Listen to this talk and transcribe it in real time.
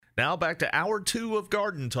Now back to hour 2 of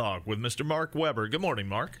Garden Talk with Mr. Mark Weber. Good morning,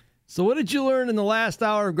 Mark. So what did you learn in the last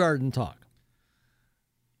hour of Garden Talk?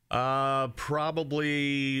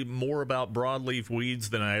 Probably more about broadleaf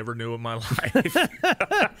weeds than I ever knew in my life.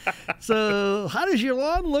 So how does your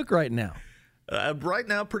lawn look right now? Right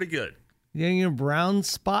now, pretty good. You got any brown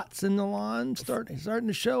spots in the lawn starting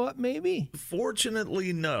to show up maybe?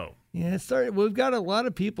 Fortunately, no. Yeah, we've got a lot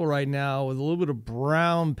of people right now with a little bit of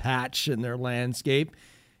brown patch in their landscape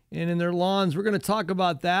and in their lawns. We're going to talk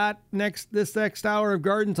about that this next hour of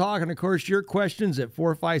Garden Talk. And, of course, your questions at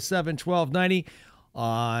 457-1290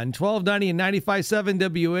 on 1290 and 95.7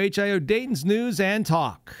 WHIO, Dayton's News and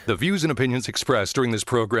Talk. The views and opinions expressed during this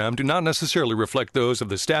program do not necessarily reflect those of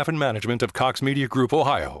the staff and management of Cox Media Group,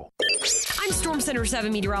 Ohio. I'm Storm Center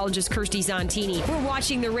 7 meteorologist Kirsty Zontini. We're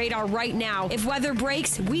watching the radar right now. If weather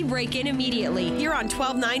breaks, we break in immediately. Here on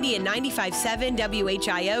 1290 and 95.7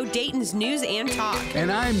 WHIO, Dayton's News and Talk.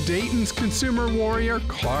 And I'm Dayton's consumer warrior,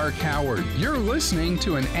 Clark Howard. You're listening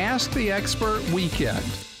to an Ask the Expert weekend.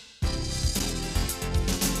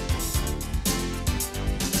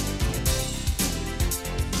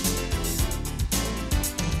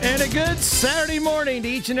 And a good Saturday morning to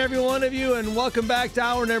each and every one of you, and welcome back to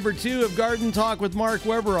hour number 2 of Garden Talk with Mark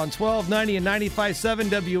Weber on 1290 and 95.7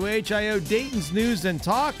 WHIO, Dayton's News and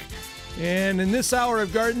Talk. And in this hour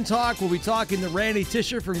of Garden Talk, we'll be talking to Randy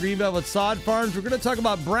Tischer from Green Velvet Sod Farms. We're going to talk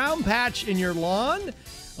about brown patch in your lawn.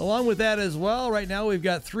 Along with that as well, right now we've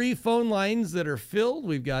got 3 phone lines that are filled.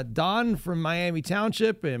 We've got Don from Miami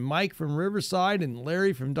Township and Mike from Riverside and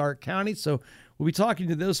Larry from Darke County. So we'll be talking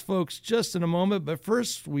to those folks just in a moment. But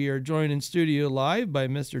first, we are joined in studio live by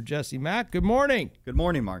Mr. Jesse Mack. Good morning. Good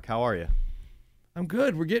morning, Mark. How are you? I'm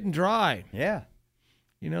good. We're getting dry. Yeah.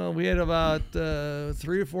 You know, we had about 3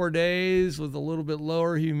 or 4 days with a little bit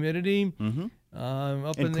lower humidity. Mm-hmm.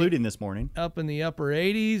 Including this morning. Up in the upper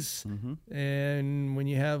 80s. Mm-hmm. And when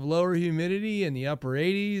you have lower humidity in the upper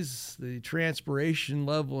 80s, the transpiration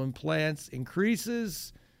level in plants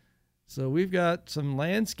increases. So we've got some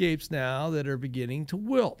landscapes now that are beginning to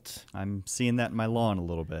wilt. I'm seeing that in my lawn a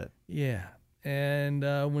little bit. Yeah. And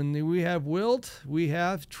when we have wilt, we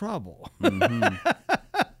have trouble. Mm-hmm.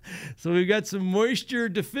 So we've got some moisture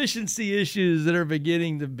deficiency issues that are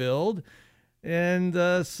beginning to build. And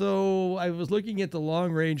so I was looking at the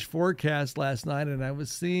long-range forecast last night, and I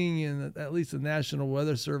was seeing at least the National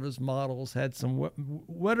Weather Service models had some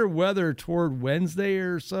wetter weather toward Wednesday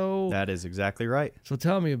or so. That is exactly right. So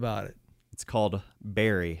tell me about it. It's called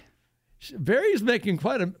Barry. Barry's making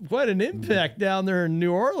quite an impact down there in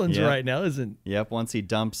New Orleans right now, isn't he? Yep. Once he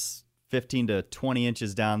dumps 15 to 20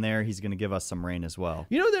 inches down there, he's going to give us some rain as well.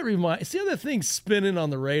 You know what that reminds? See how that thing's spinning on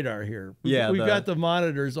the radar here? We've got the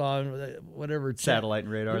monitors on, whatever satellite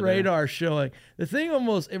and radar. The radar showing the thing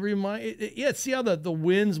almost. See how the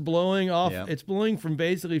wind's blowing off? Yep. It's blowing from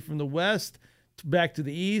basically from the west back to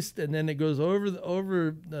the east, and then it goes over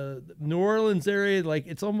the New Orleans area. Like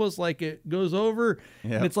it's almost like it goes over.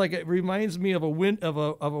 Yep. And it's like it reminds me of a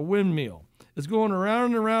windmill. It's going around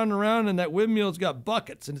and around and around, and that windmill's got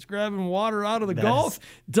buckets, and it's grabbing water out of the Gulf,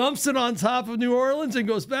 dumps it on top of New Orleans, and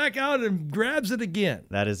goes back out and grabs it again.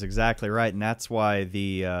 That is exactly right, and that's why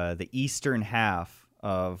the eastern half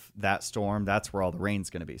of that storm, that's where all the rain's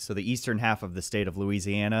going to be. So the eastern half of the state of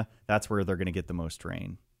Louisiana, that's where they're going to get the most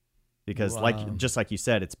rain. Because just like you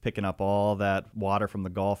said, it's picking up all that water from the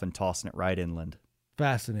Gulf and tossing it right inland.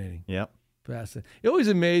 Fascinating. Yep. Fascinating. It always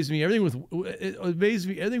amazed me.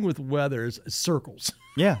 Everything with weather is circles.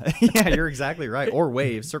 Yeah, yeah, you're exactly right. Or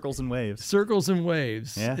waves, circles and waves. Circles and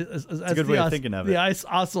waves. Yeah, it's a good way of thinking of it. The ice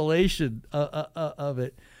oscillation of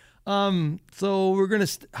it. So we're gonna.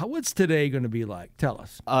 What's today going to be like? Tell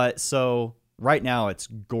us. So right now it's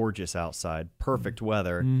gorgeous outside, perfect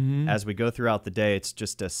weather. Mm-hmm. As we go throughout the day, it's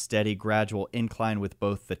just a steady, gradual incline with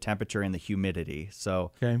both the temperature and the humidity.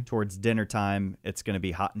 So towards dinner time, it's going to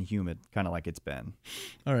be hot and humid, kind of like it's been.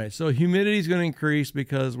 All right, so humidity is going to increase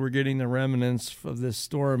because we're getting the remnants of this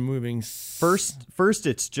storm moving. First,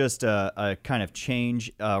 it's just a kind of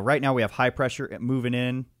change. Right now we have high pressure moving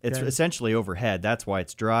in. It's essentially overhead. That's why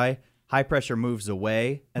it's dry. High pressure moves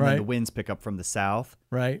away, and then the winds pick up from the south.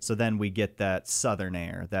 Right. So then we get that southern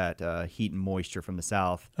air, that heat and moisture from the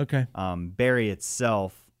south. Okay. Barry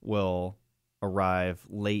itself will arrive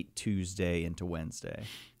late Tuesday into Wednesday.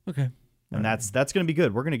 Okay. And that's going to be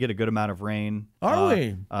good. We're going to get a good amount of rain. Are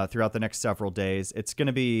we? Throughout the next several days. It's going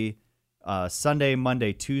to be Sunday,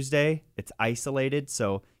 Monday, Tuesday. It's isolated,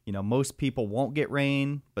 so most people won't get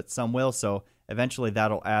rain, but some will. So eventually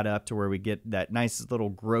that'll add up to where we get that nice little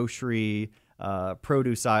grocery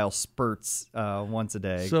produce aisle spurts once a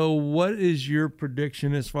day. So what is your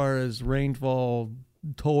prediction as far as rainfall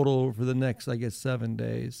total for the next, I guess, 7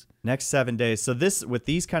 days? Next 7 days. So with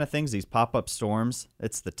these kind of things, these pop-up storms,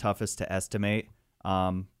 it's the toughest to estimate.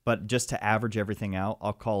 But just to average everything out,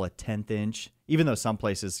 I'll call a 1/10 inch, even though some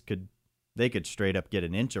places could straight up get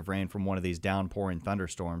an inch of rain from one of these downpouring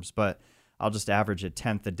thunderstorms. But I'll just average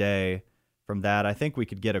 1/10 a day from that. I think we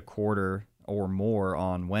could get a quarter or more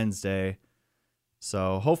on Wednesday.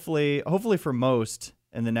 So hopefully for most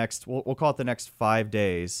in the next, we'll call it the next 5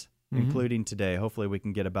 days, including today, hopefully we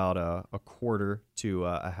can get about a quarter to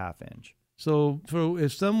a half inch. So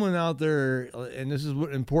if someone out there, and this is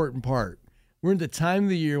an important part, we're in the time of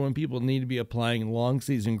the year when people need to be applying long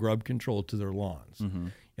season grub control to their lawns. Mm-hmm.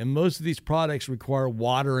 And most of these products require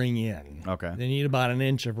watering in. Okay. They need about an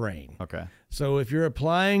inch of rain. Okay. So if you're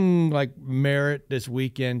applying like Merit this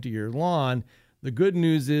weekend to your lawn, the good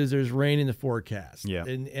news is there's rain in the forecast. Yeah.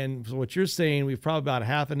 And so what you're saying, we've probably about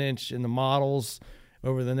 1/2 inch in the models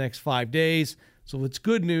over the next 5 days. So what's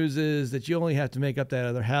good news is that you only have to make up that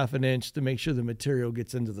other 1/2 inch to make sure the material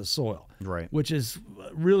gets into the soil. Right. Which is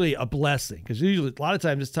really a blessing, because usually a lot of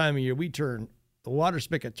times this time of year the water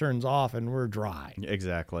spigot turns off and we're dry.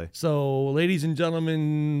 Exactly. So, ladies and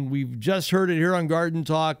gentlemen, we've just heard it here on Garden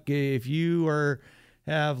Talk. If you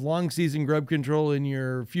have long season grub control in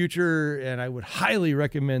your future, and I would highly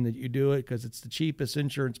recommend that you do it because it's the cheapest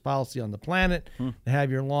insurance policy on the planet to have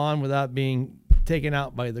your lawn without being taken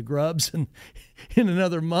out by the grubs. And in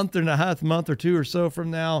another month or two or so from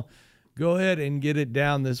now, go ahead and get it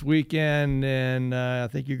down this weekend, and I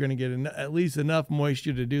think you're going to get at least enough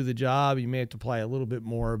moisture to do the job. You may have to apply a little bit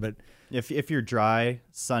more, but if you're dry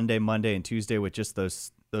Sunday, Monday, and Tuesday with just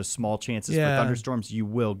those small chances for thunderstorms, you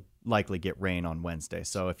will likely get rain on Wednesday.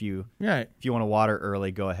 So if you want to water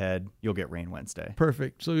early, go ahead. You'll get rain Wednesday.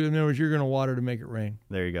 Perfect. So in other words, you're going to water to make it rain.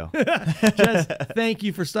 There you go. Jess, thank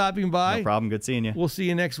you for stopping by. No problem. Good seeing you. We'll see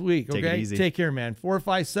you next week. Take it easy. Take care, man.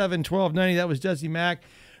 457-1290. That was Jesse Mack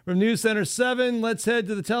from News Center 7. Let's head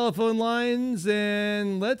to the telephone lines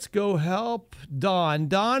and let's go help Don.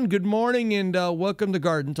 Don, good morning and welcome to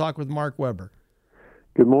Garden Talk with Mark Weber.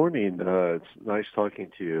 Good morning. It's nice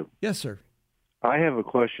talking to you. Yes, sir. I have a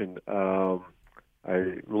question. I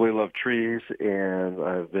really love trees, and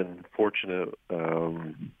I've been fortunate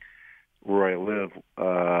where I live.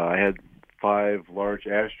 I had 5 large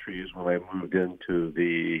ash trees when I moved into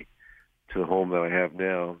the home that I have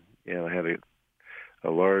now, and I had a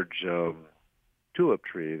large tulip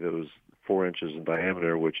tree that was 4 inches in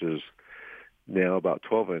diameter, which is now about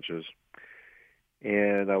 12 inches.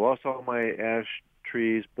 And I lost all my ash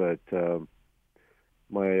trees, but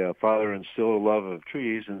my father instilled a love of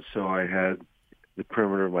trees, and so I had the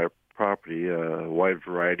perimeter of my property a wide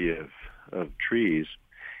variety of trees.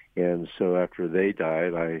 And so after they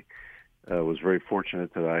died, I was very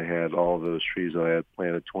fortunate that I had all of those trees that I had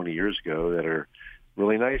planted 20 years ago that are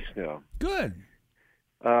really nice now. Good.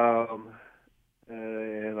 And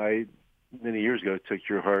I, many years ago, took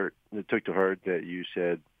to heart that you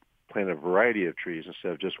said plant a variety of trees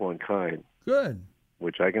instead of just one kind. Good.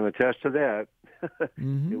 Which I can attest to that.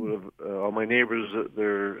 Mm-hmm. It would have all my neighbors,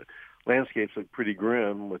 their landscapes look pretty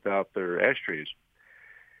grim without their ash trees.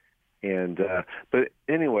 And but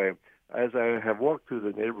anyway, as I have walked through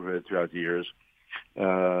the neighborhood throughout the years,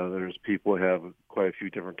 there's people who have quite a few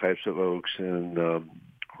different types of oaks and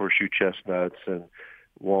horseshoe chestnuts and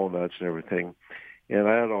walnuts and everything. And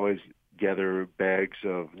I'd always gather bags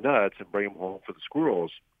of nuts and bring them home for the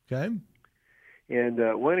squirrels. Okay. And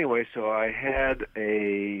well, anyway, so I had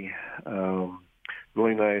a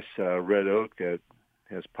really nice red oak that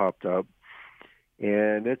has popped up,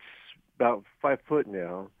 and it's about 5 foot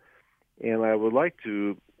now. And I would like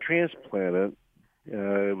to transplant it.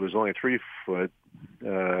 It was only 3 foot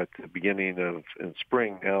at the beginning of in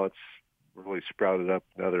spring. Now it's really sprouted up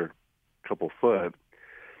another couple foot.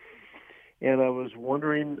 And I was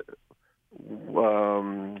wondering,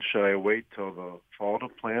 should I wait till the fall to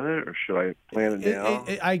plant it, or should I plant it now?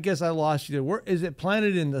 I guess I lost you there. Where, is it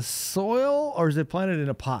planted in the soil or is it planted in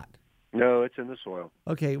a pot? No, it's in the soil.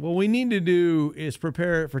 Okay, what we need to do is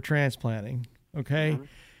prepare it for transplanting, okay? Mm-hmm.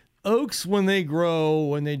 Oaks, when they grow,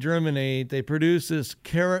 when they germinate, they produce this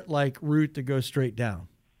carrot-like root that goes straight down.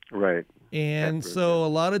 Right. And so a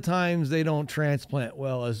lot of times they don't transplant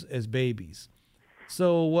well as babies.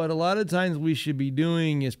 So what a lot of times we should be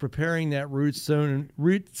doing is preparing that root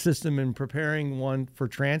system and preparing one for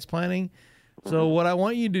transplanting. So what I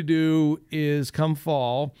want you to do is come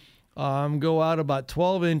fall, go out about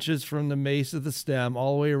 12 inches from the base of the stem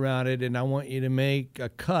all the way around it, and I want you to make a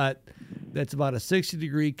cut that's about a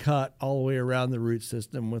 60-degree cut all the way around the root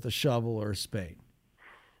system with a shovel or a spade.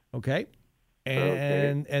 Okay?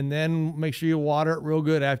 and then make sure you water it real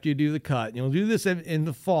good after you do the cut. You'll do this in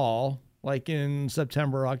the fall, like in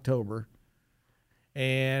September, October.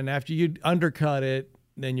 And after you undercut it,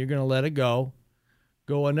 then you're going to let it go.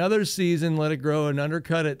 Go another season, let it grow, and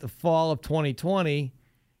undercut it the fall of 2020,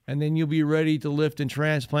 and then you'll be ready to lift and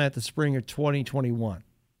transplant the spring of 2021.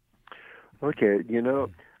 Okay,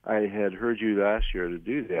 I had heard you last year to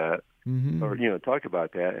do that, or talk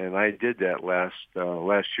about that, and I did that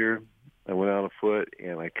last year. I went on afoot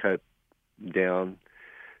and I cut down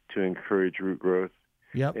to encourage root growth.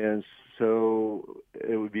 Yep. And so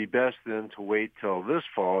it would be best then to wait till this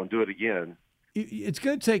fall and do it again. It's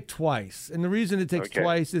going to take twice, and the reason it takes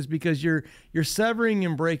twice is because you're severing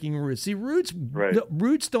and breaking roots. See, roots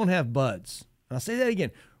don't have buds. I'll say that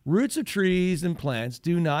again. Roots of trees and plants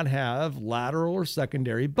do not have lateral or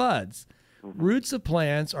secondary buds. Roots of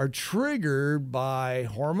plants are triggered by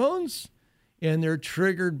hormones, and they're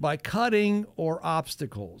triggered by cutting or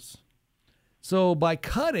obstacles. So by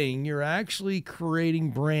cutting, you're actually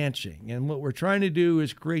creating branching. And what we're trying to do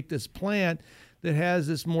is create this plant that has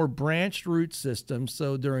this more branched root system.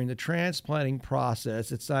 So during the transplanting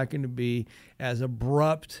process, it's not going to be as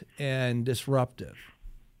abrupt and disruptive.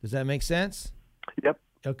 Does that make sense? Yep.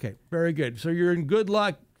 Okay, very good. So you're in good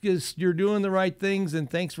luck because you're doing the right things, and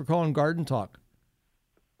thanks for calling Garden Talk.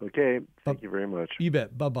 Okay, thank you very much. You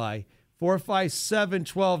bet. Bye-bye.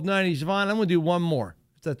 457-1290. Siobhan, I'm going to do one more,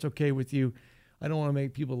 if that's okay with you. I don't want to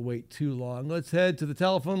make people wait too long. Let's head to the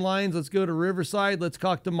telephone lines. Let's go to Riverside. Let's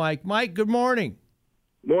talk to Mike. Mike, good morning.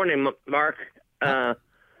 Morning, Mark.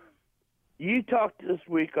 You talked this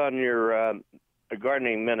week on your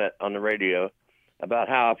Gardening Minute on the radio about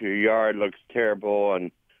how if your yard looks terrible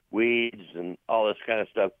and weeds and all this kind of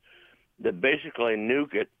stuff, that basically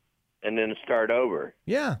nuke it and then start over.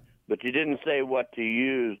 Yeah. But you didn't say what to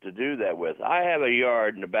use to do that with. I have a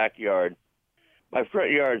yard in the backyard. My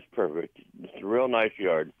front yard is perfect. It's a real nice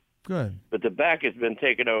yard. Good. But the back has been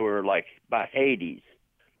taken over like by Hades.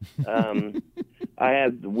 I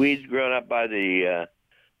have the weeds growing up by the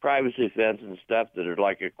privacy fence and stuff that are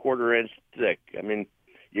like a quarter-inch thick. I mean,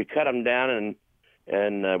 you cut them down,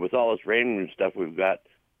 and with all this rain and stuff we've got,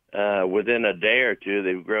 within a day or two,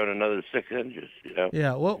 they've grown another 6 inches.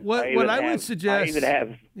 Yeah. What I would suggest.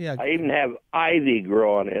 I even have ivy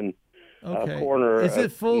growing in a corner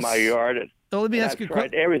of my yard. Let me ask you. I've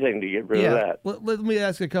tried everything to get rid of that. Let me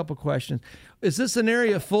ask a couple questions. Is this an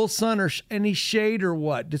area full sun or any shade or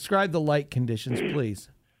what? Describe the light conditions, please.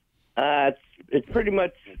 It's pretty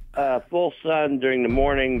much full sun during the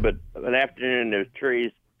morning, but an afternoon there's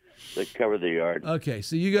trees that cover the yard. Okay,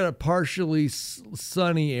 so you got a partially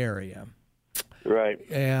sunny area. Right.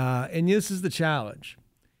 And this is the challenge.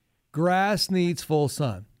 Grass needs full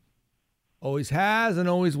sun. Always has and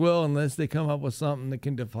always will unless they come up with something that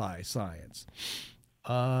can defy science.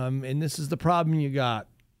 And this is the problem you got.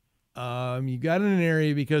 You got in an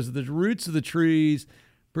area because the roots of the trees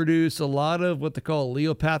produce a lot of what they call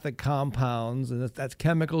allelopathic compounds, and that's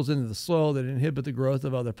chemicals into the soil that inhibit the growth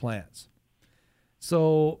of other plants.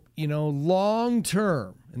 So, long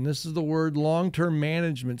term, and this is the word long-term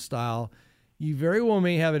management style, you very well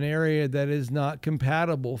may have an area that is not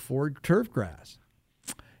compatible for turf grass.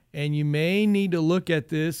 And you may need to look at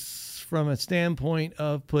this from a standpoint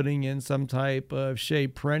of putting in some type of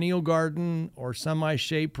shade perennial garden or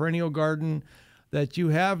semi-shade perennial garden that you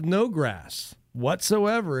have no grass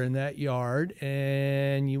whatsoever in that yard,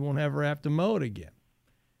 and you won't ever have to mow it again.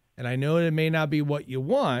 And I know it may not be what you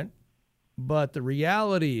want, but the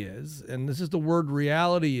reality is, and this is the word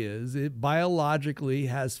reality is, it biologically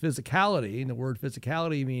has physicality, and the word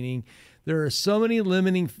physicality meaning there are so many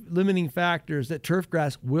limiting factors that turf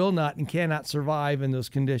grass will not and cannot survive in those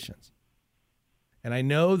conditions. And I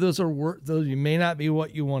know those may not be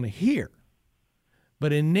what you want to hear,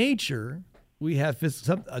 but in nature, we have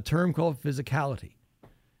a term called physicality.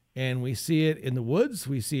 And we see it in the woods,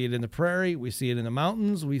 we see it in the prairie, we see it in the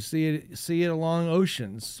mountains, we see it along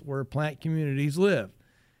oceans where plant communities live.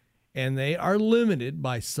 And they are limited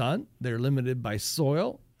by sun, they're limited by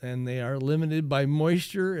soil, and they are limited by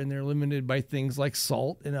moisture, and they're limited by things like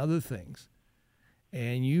salt and other things.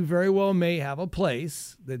 And you very well may have a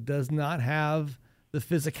place that does not have the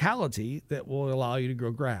physicality that will allow you to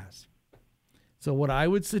grow grass. So what I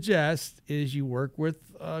would suggest is you work with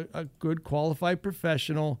a good qualified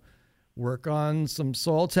professional, work on some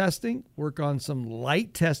soil testing, work on some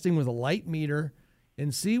light testing with a light meter,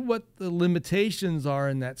 and see what the limitations are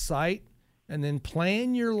in that site, and then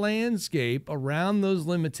plan your landscape around those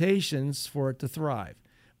limitations for it to thrive.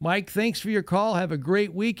 Mike, thanks for your call. Have a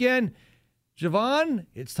great weekend. Javon,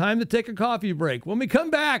 it's time to take a coffee break. When we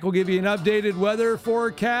come back, we'll give you an updated weather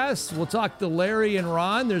forecast. We'll talk to Larry and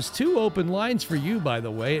Ron. There's 2 open lines for you, by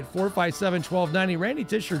the way, at 457-1290. Randy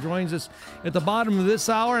Tisher joins us at the bottom of this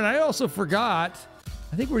hour. And I also forgot,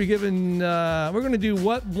 I think we're going to do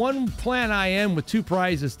one Plan IM with 2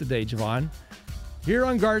 prizes today, Javon. Here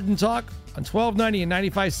on Garden Talk on 1290 and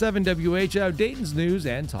 95.7 WHIO, Dayton's News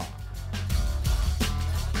and Talk.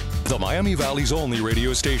 The Miami Valley's only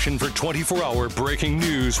radio station for 24-hour breaking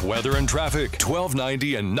news, weather, and traffic.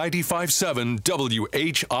 1290 and 95.7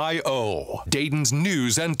 WHIO. Dayton's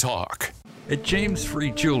News and Talk. At James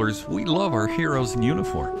Free Jewelers, we love our heroes in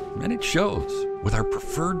uniform, and it shows with our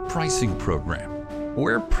preferred pricing program.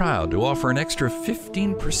 We're proud to offer an extra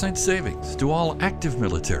 15% savings to all active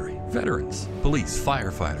military, veterans, police,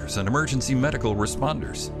 firefighters, and emergency medical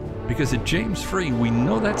responders. Because at James Free, we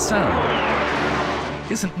know that sound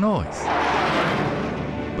isn't noise,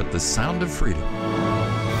 but the sound of freedom.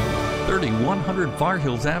 3100 Far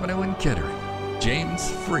Hills Avenue in Kettering.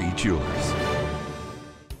 James Free Jewelers.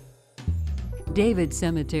 David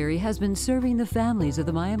Cemetery has been serving the families of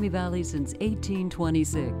the Miami Valley since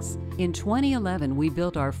 1826. In 2011, we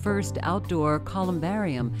built our first outdoor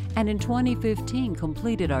columbarium, and in 2015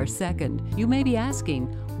 completed our second. You may be asking,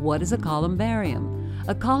 what is a columbarium?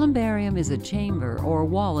 A columbarium is a chamber or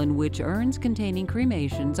wall in which urns containing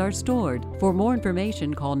cremations are stored. For more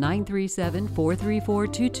information, call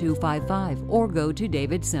 937-434-2255 or go to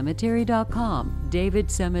davidcemetery.com. David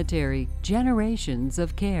Cemetery, generations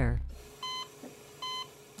of care.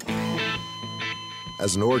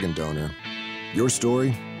 As an organ donor, your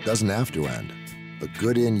story doesn't have to end. The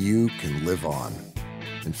good in you can live on.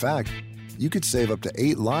 In fact, you could save up to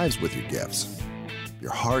 8 lives with your gifts. Your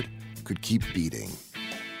heart could keep beating.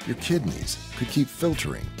 Your kidneys could keep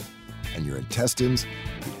filtering. And your intestines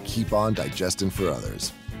could keep on digesting for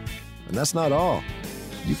others. And that's not all.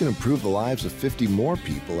 You can improve the lives of 50 more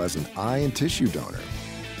people as an eye and tissue donor,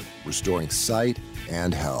 restoring sight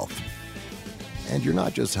and health. And you're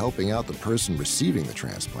not just helping out the person receiving the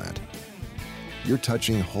transplant. You're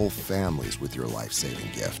touching whole families with your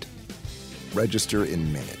life-saving gift. Register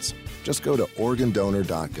in minutes. Just go to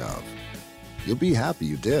organdonor.gov. You'll be happy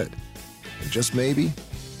you did. And just maybe,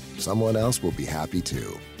 someone else will be happy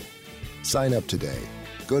too. Sign up today.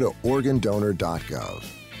 Go to organdonor.gov.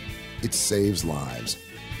 It saves lives.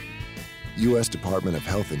 U.S. Department of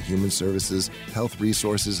Health and Human Services, Health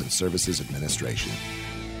Resources and Services Administration.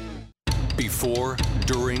 Before,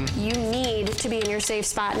 during, you need to be in your safe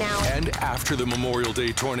spot now. And after the Memorial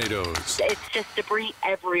Day tornadoes. It's just debris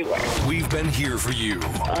everywhere. We've been here for you.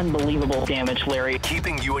 Unbelievable damage, Larry.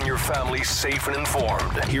 Keeping you and your family safe and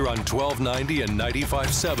informed. Here on 1290 and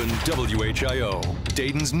 95.7 WHIO.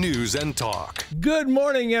 Dayton's News and Talk. Good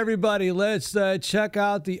morning, everybody. Let's check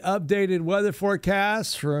out the updated weather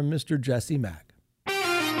forecast from Mr. Jesse Mack.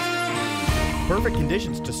 Perfect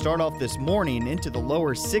conditions to start off this morning into the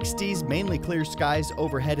lower 60s, mainly clear skies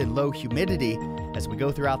overhead and low humidity. As we go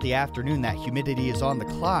throughout the afternoon, that humidity is on the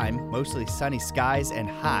climb, mostly sunny skies and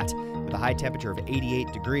hot with a high temperature of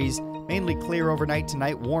 88 degrees. Mainly clear overnight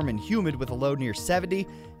tonight, warm and humid with a low near 70,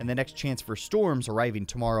 and the next chance for storms arriving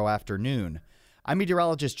tomorrow afternoon. I'm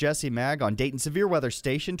meteorologist Jesse Magg on Dayton Severe Weather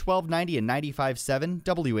Station 1290 and 95.7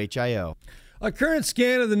 WHIO. A current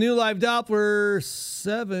scan of the new live Doppler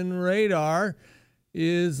 7 radar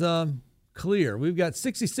is clear. We've got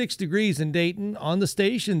 66 degrees in Dayton on the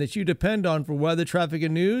station that you depend on for weather, traffic,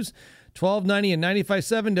 and news. 1290 and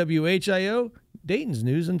 95.7 WHIO, Dayton's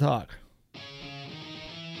News and Talk.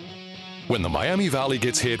 When the Miami Valley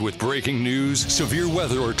gets hit with breaking news, severe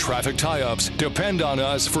weather, or traffic tie-ups, depend on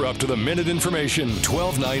us for up-to-the-minute information.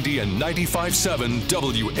 1290 and 95.7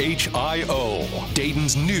 WHIO.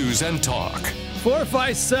 Dayton's News and Talk.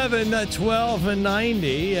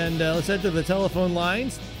 457-1290. And let's head to the telephone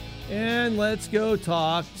lines. And let's go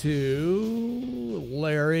talk to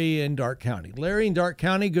Larry in Darke County. Larry in Darke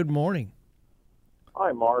County, good morning.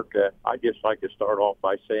 Hi, Mark. I'd just like to start off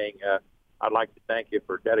by saying I'd like to thank you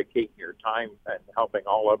for dedicating your time and helping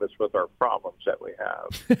all of us with our problems that we have.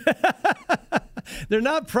 They're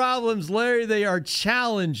not problems, Larry. They are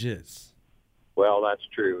challenges. Well, that's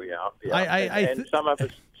true. Yeah. And some of us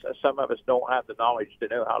don't have the knowledge to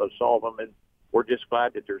know how to solve them, and we're just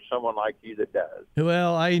glad that there's someone like you that does.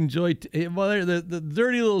 Well, I enjoy. The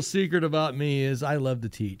dirty little secret about me is I love to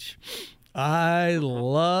teach. I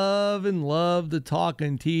love to talk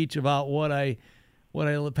and teach about what I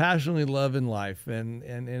passionately love in life, and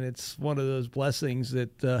it's one of those blessings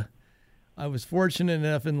that I was fortunate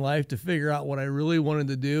enough in life to figure out what I really wanted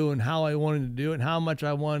to do and how I wanted to do it and how much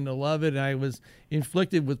I wanted to love it. And I was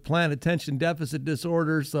inflicted with plant attention deficit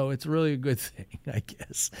disorder, so it's really a good thing, I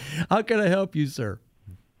guess. How can I help you, sir?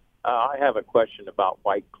 I have a question about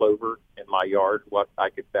white clover in my yard, what I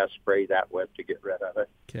could best spray that with to get rid of it.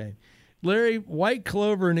 Okay. Larry, white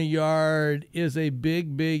clover in a yard is a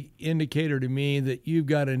big, big indicator to me that you've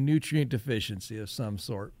got a nutrient deficiency of some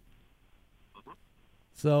sort.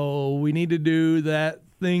 So we need to do that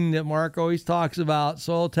thing that Mark always talks about,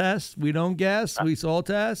 soil test. We don't guess, we soil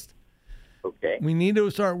test. Okay. We need to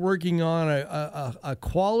start working on a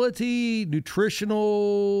quality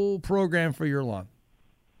nutritional program for your lawn.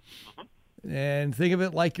 And think of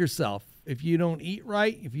it like yourself. If you don't eat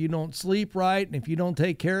right, if you don't sleep right, and if you don't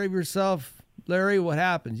take care of yourself, Larry, what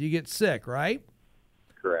happens? You get sick, right?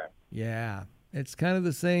 Correct. Yeah. It's kind of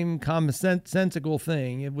the same commonsensical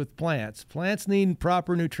thing with plants. Plants need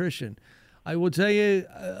proper nutrition. I will tell you,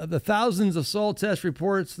 the thousands of soil test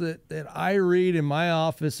reports that I read in my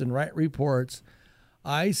office and write reports,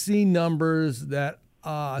 I see numbers that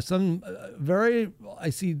I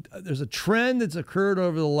see there's a trend that's occurred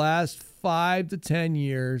over the last 5 to 10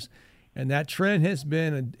 years, and that trend has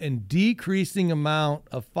been a decreasing amount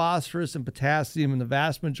of phosphorus and potassium in the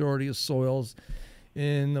vast majority of soils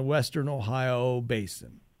in the western Ohio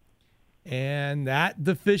basin. And that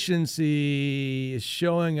deficiency is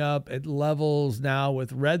showing up at levels now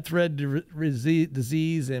with red thread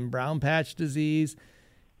disease and brown patch disease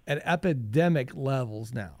at epidemic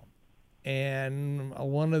levels now. And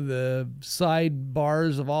one of the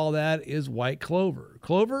sidebars of all that is white clover.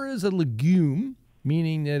 Clover is a legume,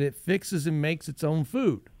 meaning that it fixes and makes its own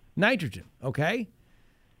food, nitrogen, okay?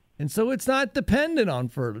 And so it's not dependent on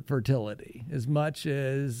fertility as much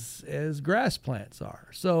as grass plants are.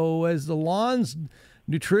 So as the lawn's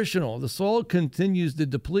nutritional, the soil continues to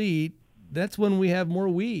deplete, that's when we have more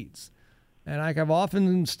weeds. And like I've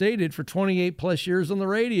often stated for 28 plus years on the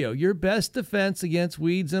radio, your best defense against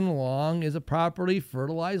weeds in a lawn is a properly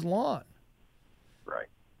fertilized lawn. Right.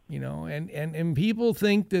 You know, and people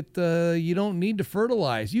think that you don't need to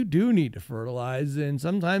fertilize. You do need to fertilize, and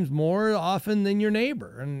sometimes more often than your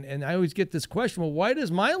neighbor. And I always get this question, well, why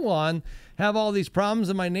does my lawn have all these problems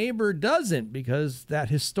and my neighbor doesn't? Because that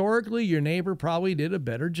historically your neighbor probably did a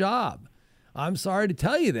better job. I'm sorry to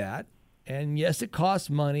tell you that. And yes, it costs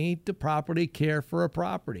money to properly care for a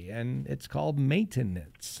property, and it's called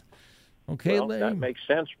maintenance. Okay, well, that makes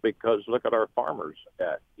sense because look at our farmers.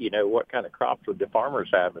 What kind of crops would the farmers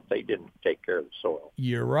have if they didn't take care of the soil?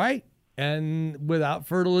 You're right. And without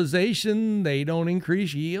fertilization, they don't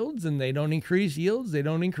increase yields, and they don't increase yields, they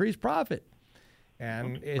don't increase profit.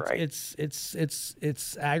 And it's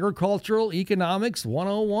agricultural economics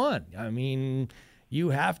 101. I mean, you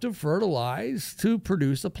have to fertilize to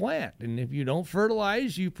produce a plant. And if you don't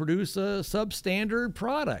fertilize, you produce a substandard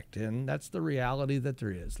product. And that's the reality that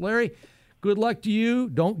there is. Larry, good luck to you.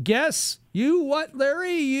 Don't guess. You what,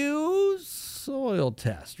 Larry? Use soil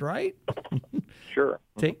test, right? Sure.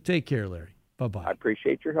 Take care, Larry. Bye-bye. I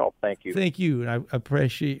appreciate your help. Thank you. Thank you. And I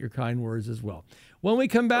appreciate your kind words as well. When we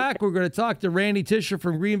come back, we're going to talk to Randy Tischer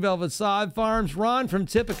from Green Velvet Sod Farms, Ron from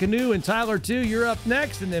Tippecanoe, and Tyler, too. You're up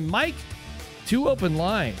next. And then Mike. 2 open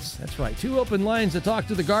lines. That's right. 2 open lines to talk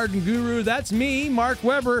to the garden guru. That's me, Mark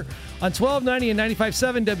Weber, on 1290 and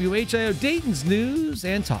 95.7 WHIO, Dayton's News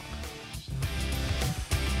and Talk.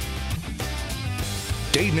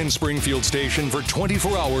 Dayton and Springfield station for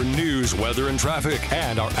 24-hour news, weather, and traffic,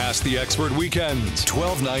 and our Ask the Expert weekends.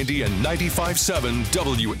 1290 and 95.7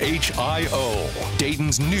 WHIO,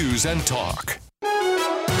 Dayton's News and Talk.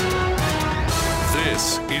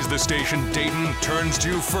 This is the station Dayton turns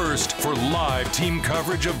to first for live team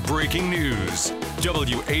coverage of breaking news.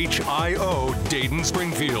 WHIO Dayton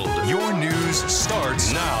Springfield. Your news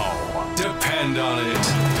starts now. Depend on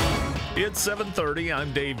it. It's 7:30.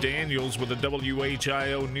 I'm Dave Daniels with a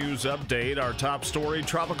WHIO news update. Our top story,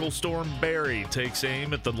 Tropical Storm Barry takes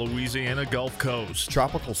aim at the Louisiana Gulf Coast.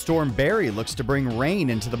 Tropical Storm Barry looks to bring rain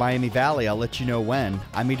into the Miami Valley. I'll let you know when.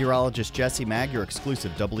 I'm meteorologist Jesse Mag. Your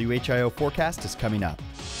exclusive WHIO forecast is coming up.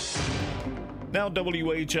 Now,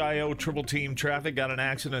 WHIO Triple Team Traffic got an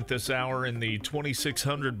accident this hour in the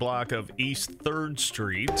 2600 block of East 3rd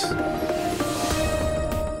Street.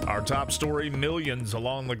 Our top story, millions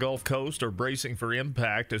along the Gulf Coast are bracing for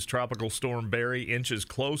impact as Tropical Storm Barry inches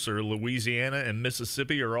closer. Louisiana and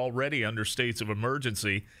Mississippi are already under states of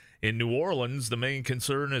emergency. In New Orleans, the main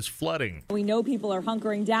concern is flooding. We know people are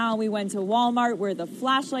hunkering down. We went to Walmart where the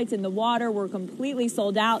flashlights in the water were completely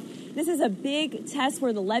sold out. This is a big test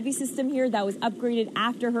for the levee system here that was upgraded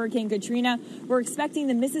after Hurricane Katrina. We're expecting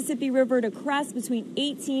the Mississippi River to crest between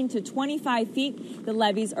 18 to 25 feet. The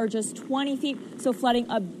levees are just 20 feet, so flooding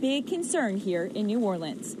a big concern here in New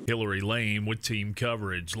Orleans. Hillary Lane with team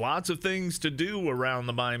coverage. Lots of things to do around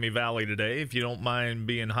the Miami Valley today, if you don't mind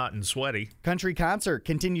being hot and sweaty. Country concert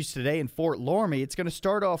continues today in Fort Loramie. It's going to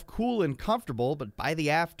start off cool and comfortable, but by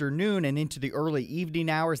the afternoon and into the early evening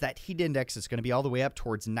hours, that heat index is going to be all the way up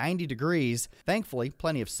towards 90 degrees. Thankfully,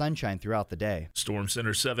 plenty of sunshine throughout the day. Storm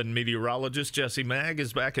Center 7 meteorologist Jesse Mag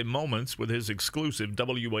is back in moments with his exclusive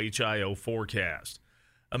WHIO forecast.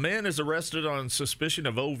 A man is arrested on suspicion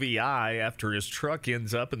of OVI after his truck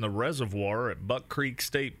ends up in the reservoir at Buck Creek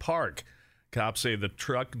State Park. Cops say the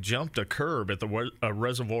truck jumped a curb at the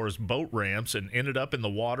reservoir's boat ramps and ended up in the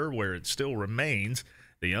water where it still remains.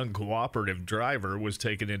 The uncooperative driver was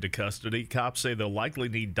taken into custody. Cops say they'll likely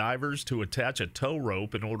need divers to attach a tow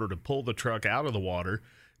rope in order to pull the truck out of the water.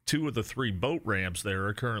 2 of the 3 boat ramps there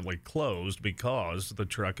are currently closed because the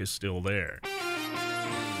truck is still there.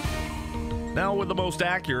 Now with the most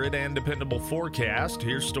accurate and dependable forecast,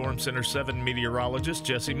 here's Storm Center 7 meteorologist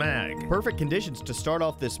Jesse Mag. Perfect conditions to start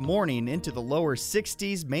off this morning into the lower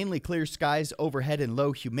 60s, mainly clear skies overhead and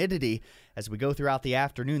low humidity. As we go throughout the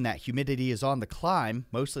afternoon, that humidity is on the climb,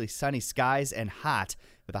 mostly sunny skies and hot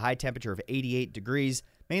with a high temperature of 88 degrees.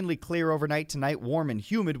 Mainly clear overnight tonight, warm and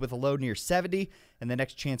humid with a low near 70, and the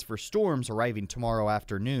next chance for storms arriving tomorrow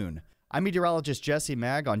afternoon. I'm meteorologist Jesse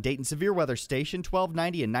Mag on Dayton Severe Weather Station,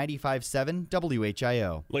 1290 and 95.7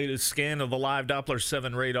 WHIO. Latest scan of the live Doppler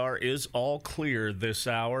 7 radar is all clear this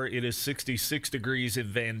hour. It is 66 degrees in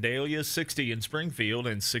Vandalia, 60 in Springfield,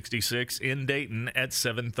 and 66 in Dayton at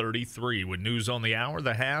 7:33. With news on the hour,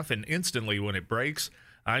 the half, and instantly when it breaks,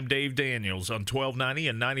 I'm Dave Daniels on 1290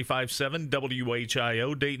 and 95.7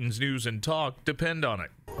 WHIO. Dayton's News and Talk depend on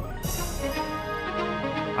it.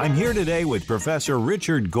 I'm here today with Professor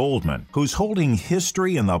Richard Goldman, who's holding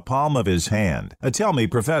history in the palm of his hand. Tell me,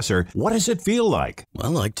 Professor, what does it feel like? Well,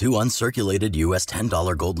 like 2 uncirculated U.S.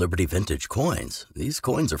 $10 Gold Liberty vintage coins. These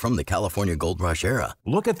coins are from the California Gold Rush era.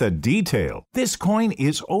 Look at the detail. This coin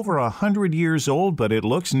is over 100 years old, but it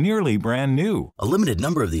looks nearly brand new. A limited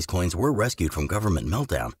number of these coins were rescued from government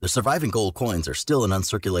meltdown. The surviving gold coins are still in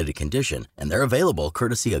uncirculated condition, and they're available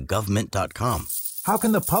courtesy of government.com. How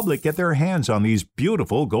can the public get their hands on these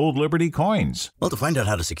beautiful Gold Liberty coins? Well, to find out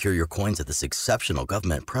how to secure your coins at this exceptional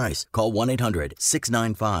government price, call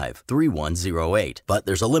 1-800-695-3108. But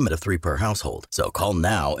there's a limit of 3 per household. So call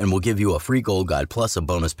now and we'll give you a free gold guide plus a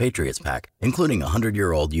bonus Patriots pack, including a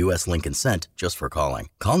 100-year-old U.S. Lincoln cent just for calling.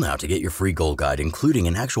 Call now to get your free gold guide, including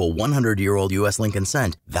an actual 100-year-old U.S. Lincoln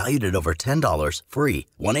cent valued at over $10 free.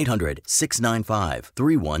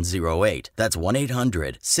 1-800-695-3108. That's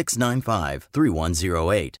 1-800-695-3108.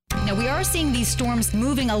 Now, we are seeing these storms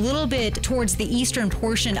moving a little bit towards the eastern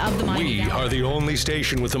portion of the Miami Valley. We are the only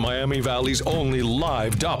station with the Miami Valley's only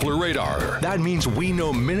live Doppler radar. That means we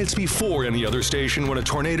know minutes before any other station when a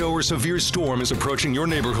tornado or severe storm is approaching your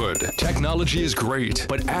neighborhood. Technology is great,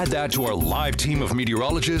 but add that to our live team of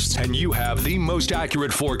meteorologists, and you have the most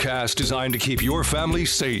accurate forecast designed to keep your family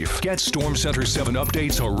safe. Get Storm Center 7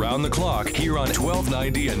 updates around the clock here on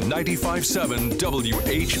 1290 and 95.7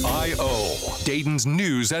 WHIO. Dayton's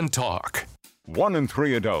News and Talk. 1 in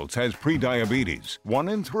 3 adults has prediabetes. 1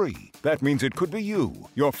 in 3. That means it could be you,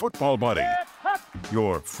 your football buddy,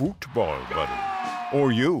 your football buddy,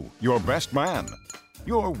 or you, your best man,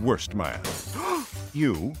 your worst man,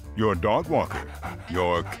 you, your dog walker,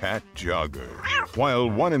 your cat jogger. While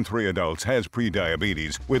 1 in 3 adults has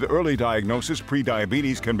prediabetes, with early diagnosis,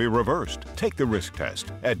 prediabetes can be reversed. Take the risk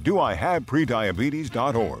test at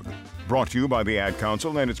doihaveprediabetes.org. Brought to you by the Ad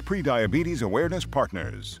Council and its prediabetes awareness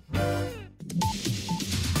partners.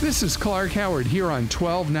 This is Clark Howard here on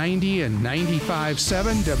 1290 and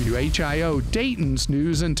 95.7 WHIO, Dayton's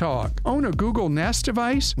News and Talk. Own a Google Nest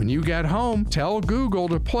device? When you get home, tell Google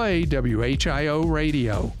to play WHIO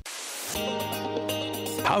radio.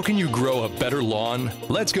 How can you grow a better lawn?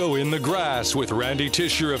 Let's go in the grass with Randy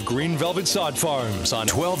Tisher of Green Velvet Sod Farms on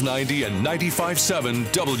 1290 and 95.7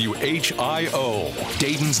 WHIO.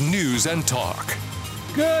 Dayton's News and Talk.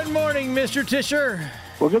 Good morning, Mr. Tisher.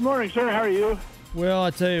 Well, good morning, sir. How are you? Well,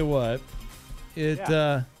 I tell you what,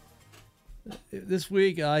 this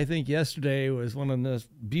week, I think yesterday was one of those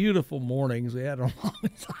beautiful mornings we had a long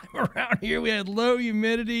time around here. We had low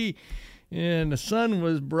humidity, and the sun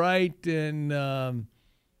was bright and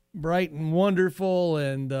wonderful,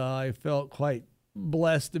 and I felt quite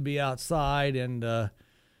blessed to be outside. And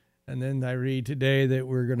And then I read today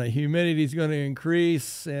that humidity is going to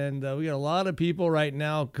increase, and we got a lot of people right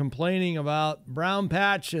now complaining about brown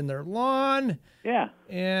patch in their lawn. Yeah.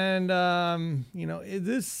 And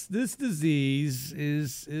this disease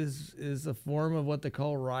is a form of what they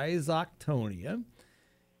call rhizoctonia,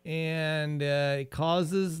 and it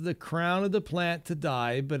causes the crown of the plant to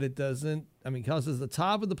die, but it doesn't. It causes the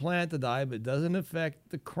top of the plant to die, but it doesn't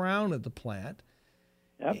affect the crown of the plant.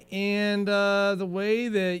 Yep. And the way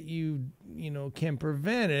that you can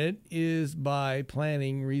prevent it is by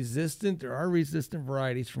planting resistant. There are resistant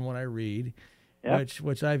varieties from what I read, yep.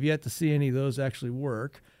 which I've yet to see any of those actually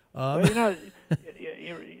work. Well,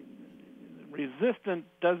 resistant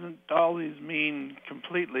doesn't always mean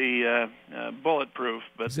completely bulletproof,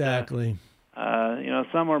 but exactly.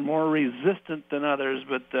 Some are more resistant than others,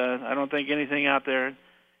 but I don't think anything out there.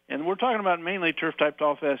 And we're talking about mainly turf-type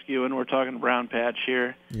tall fescue, and we're talking brown patch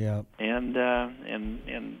here. Yeah. And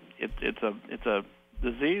it's a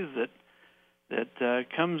disease that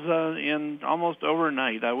comes in almost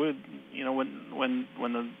overnight. I would, when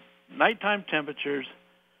the nighttime temperatures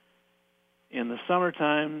in the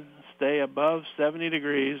summertime stay above 70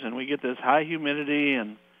 degrees, and we get this high humidity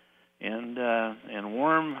and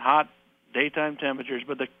warm, hot daytime temperatures,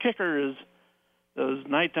 but the kicker is those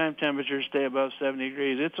nighttime temperatures stay above 70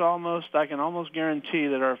 degrees. I can almost guarantee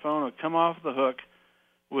that our phone will come off the hook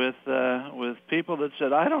with people that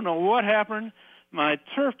said, I don't know what happened. My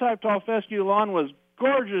turf-type tall fescue lawn was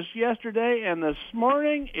gorgeous yesterday, and this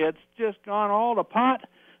morning it's just gone all to pot.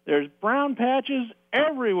 There's brown patches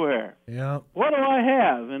everywhere. Yeah. What do I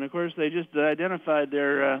have? And of course, they just identified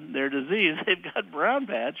their disease. They've got brown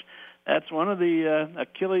patch. That's one of the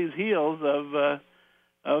Achilles heels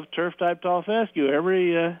of turf-type tall fescue.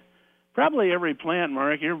 Probably every plant,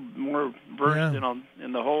 Mark, you're more versed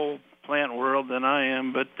in the whole plant world than I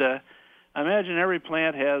am, but I imagine every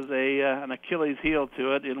plant has an Achilles heel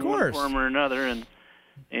to it in one form or another,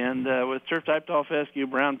 and with turf-type tall fescue,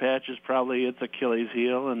 brown patch is probably its Achilles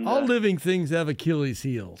heel. And all living things have Achilles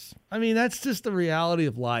heels. That's just the reality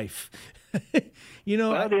of life. It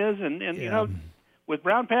is, and with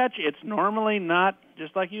brown patch, it's normally not,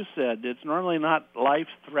 just like you said, it's normally not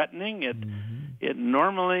life-threatening. It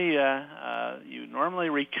normally, you normally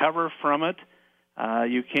recover from it.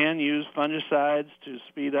 You can use fungicides to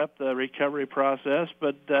speed up the recovery process,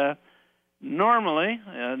 but normally,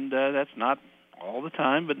 and that's not all the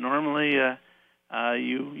time, but normally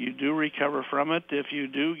you do recover from it. If you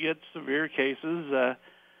do get severe cases,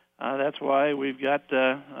 that's why we've got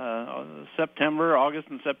August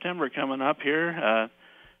and September coming up here.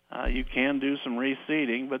 You can do some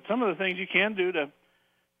reseeding, but some of the things you can do to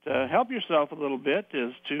help yourself a little bit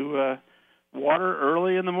is to water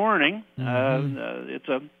early in the morning. It's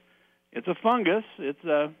a fungus. It's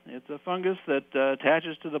a fungus that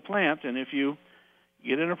attaches to the plant, and if you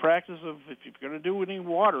get in a practice of if you're going to do any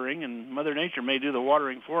watering, and Mother Nature may do the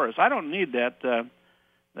watering for us. I don't need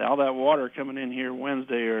all that water coming in here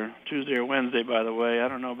Tuesday or Wednesday, by the way. I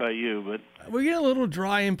don't know about you, but we're getting a little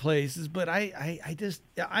dry in places, but I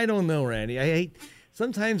don't know, Randy.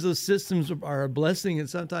 Sometimes those systems are a blessing, and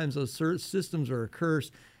sometimes those systems are a curse.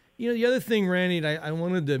 The other thing, Randy, and I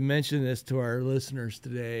wanted to mention this to our listeners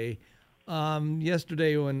today.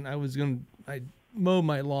 Yesterday when I mowed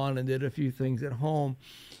my lawn and did a few things at home,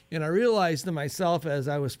 and I realized to myself as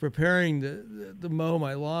I was preparing to mow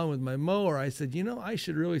my lawn with my mower, I said, I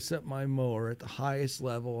should really set my mower at the highest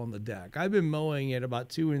level on the deck. I've been mowing it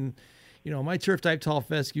about my turf-type tall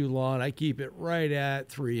fescue lawn, I keep it right at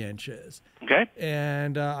 3 inches. Okay.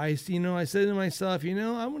 And I said to myself, I'm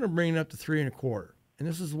going to bring it up to 3 1/4. And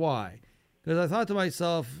this is why. Because I thought to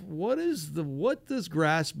myself, what does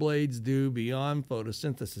grass blades do beyond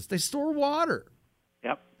photosynthesis? They store water.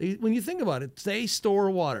 Yep. When you think about it, they store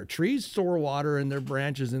water. Trees store water in their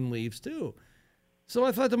branches and leaves too. So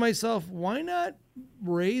I thought to myself, why not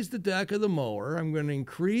raise the deck of the mower? I'm going to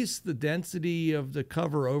increase the density of the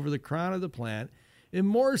cover over the crown of the plant. And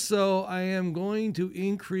more so, I am going to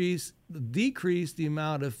decrease the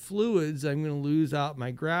amount of fluids I'm going to lose out my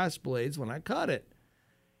grass blades when I cut it.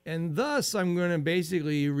 And thus, I'm going to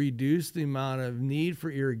basically reduce the amount of need for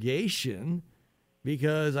irrigation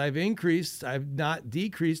because I've not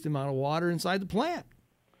decreased the amount of water inside the plant.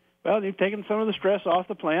 Well, you've taken some of the stress off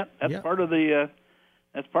the plant. That's part of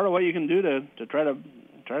that's part of what you can do to try to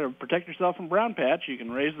protect yourself from brown patch. You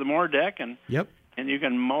can raise the mower deck and you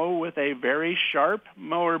can mow with a very sharp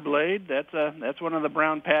mower blade. That's one of the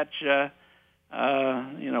brown patch.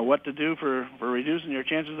 What to do for reducing your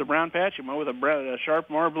chances of brown patch. You mow with a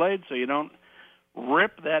sharp mower blade so you don't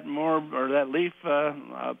rip that mower or that leaf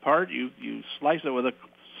apart. You slice it with a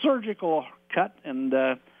surgical cut, and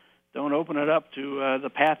don't open it up to the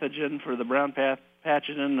pathogen for the brown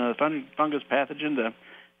pathogen, fungus pathogen to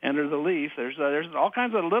enter the leaf. There's all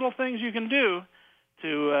kinds of little things you can do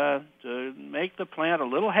to make the plant a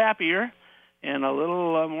little happier and a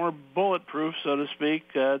little more bulletproof, so to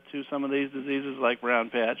speak, to some of these diseases like brown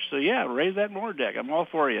patch. So, yeah, raise that mower deck. I'm all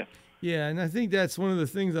for you. Yeah, and I think that's one of the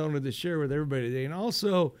things I wanted to share with everybody today. And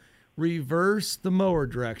also reverse the mower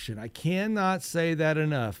direction. I cannot say that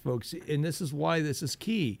enough, folks, and this is why this is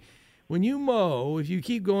key. When you mow, if you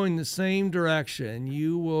keep going the same direction,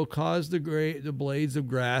 you will cause the blades of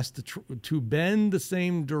grass to bend the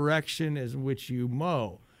same direction as which you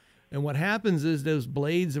mow. And what happens is those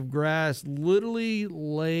blades of grass literally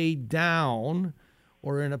lay down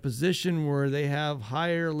or in a position where they have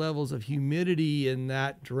higher levels of humidity in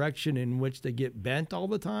that direction in which they get bent all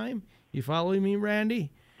the time. You following me,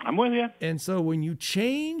 Randy? I'm with you. And so when you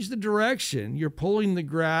change the direction, you're pulling the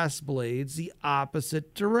grass blades the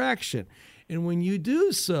opposite direction. And when you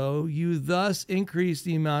do so, you thus increase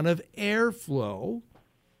the amount of airflow,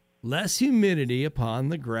 less humidity upon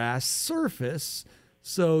the grass surface,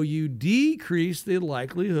 so you decrease the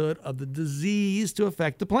likelihood of the disease to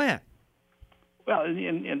affect the plant. Well,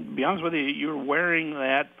 and to be honest with you, you're wearing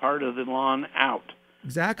that part of the lawn out.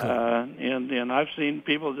 Exactly. And I've seen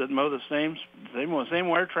people that mow the same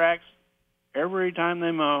wear tracks every time they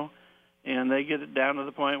mow, and they get it down to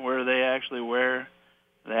the point where they actually wear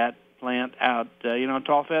that plant out.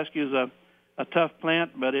 Tall fescue is a tough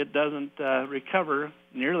plant, but it doesn't recover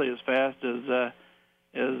nearly as fast as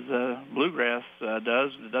bluegrass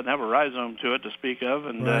does. It doesn't have a rhizome to it to speak of,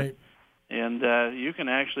 and right. You can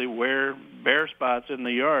actually wear bare spots in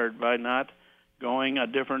the yard by not going a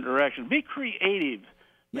different direction. Be creative.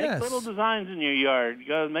 Make little designs in your yard. You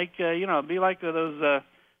got to make, be like those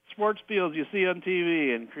sports fields you see on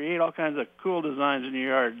TV and create all kinds of cool designs in your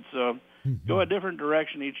yard. So go a different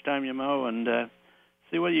direction each time you mow and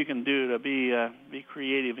see what you can do to be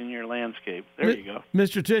creative in your landscape. There you go.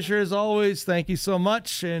 Mr. Tisher, as always, thank you so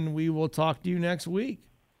much, and we will talk to you next week.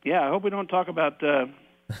 Yeah, I hope we don't talk about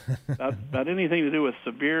about anything to do with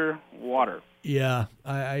severe water. Yeah,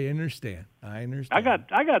 I understand. I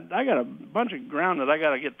got a bunch of ground that I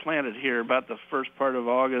got to get planted here about the first part of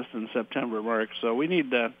August and September, Mark. So we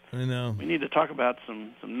need to. I know. We need to talk about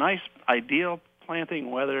some nice, ideal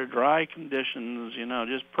planting weather, dry conditions.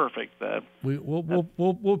 Just perfect.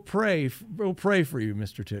 We'll pray. We'll pray for you,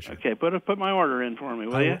 Mr. Tisher. Okay, put my order in for me,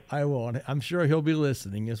 will you? I will. I'm sure he'll be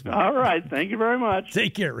listening as well. All right. Thank you very much.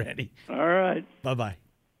 Take care, Randy. All right. Bye-bye.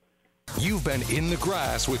 You've been in the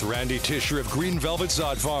grass with Randy Tisher of Green Velvet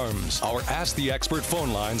Sod Farms. Our Ask the Expert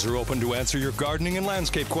phone lines are open to answer your gardening and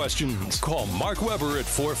landscape questions. Call Mark Weber at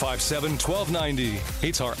 457-1290.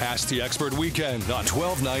 It's our Ask the Expert weekend on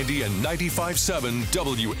 1290 and 95.7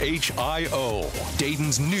 WHIO.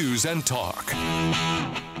 Dayton's News and Talk.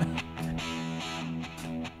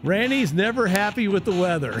 Randy's never happy with the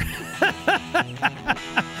weather.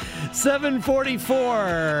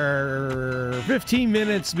 7:44, 15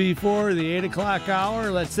 minutes before the 8 o'clock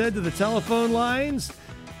hour. Let's head to the telephone lines.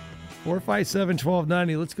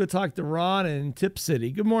 457-1290. Let's go talk to Ron in Tip City.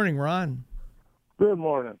 Good morning, Ron. Good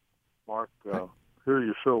morning, Mark. Hear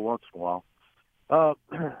your show once in a while. I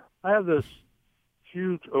have this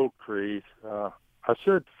huge oak tree. I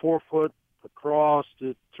said 4 foot across,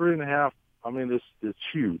 it's 3.5. I mean, it's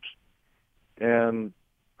huge. And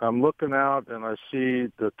I'm looking out, and I see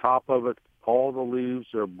the top of it, all the leaves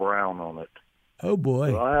are brown on it. Oh, boy.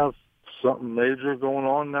 Do I have something major going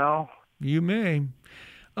on now? You may.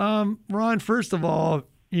 Ron, first of all,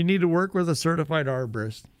 you need to work with a certified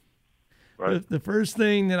arborist. Right. The first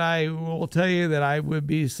thing that I will tell you that I would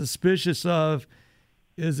be suspicious of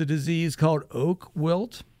is a disease called oak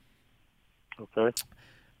wilt. Okay.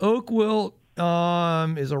 Oak wilt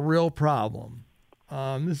is a real problem.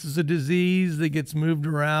 This is a disease that gets moved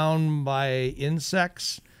around by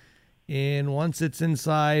insects, and once it's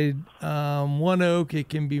inside one oak, it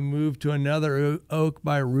can be moved to another oak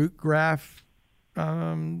by root graft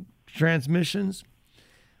transmissions.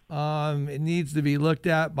 It needs to be looked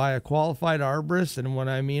at by a qualified arborist, and when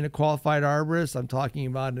I mean a qualified arborist, I'm talking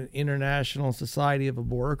about an International Society of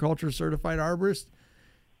Arboriculture certified arborist,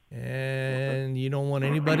 and you don't want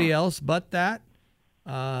anybody else but that.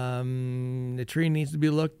 The tree needs to be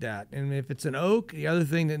looked at. And if it's an oak, the other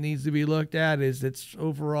thing that needs to be looked at is its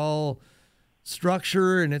overall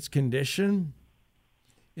structure and its condition.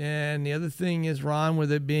 And the other thing is, Ron,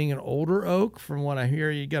 with it being an older oak, from what I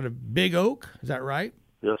hear, you got a big oak. Is that right?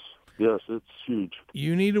 Yes, it's huge.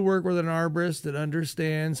 You need to work with an arborist that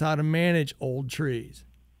understands how to manage old trees.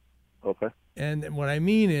 Okay. And what I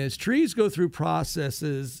mean is trees go through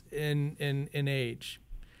processes in age.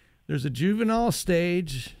 There's a juvenile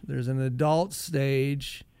stage. There's an adult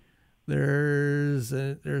stage. There's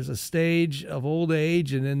a stage of old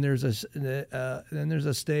age, and then there's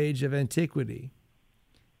a stage of antiquity.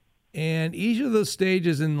 And each of those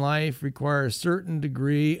stages in life require a certain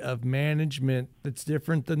degree of management that's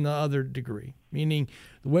different than the other degree. Meaning,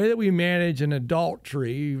 the way that we manage an adult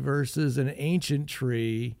tree versus an ancient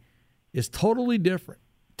tree is totally different.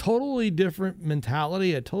 Totally different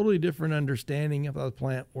mentality, a totally different understanding of how the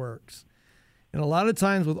plant works. And a lot of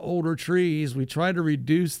times with older trees, we try to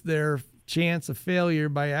reduce their chance of failure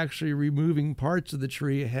by actually removing parts of the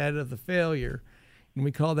tree ahead of the failure. And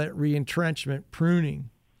we call that re-entrenchment, pruning.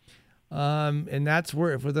 And that's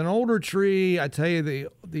where, if with an older tree, I tell you,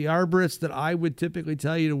 the arborist that I would typically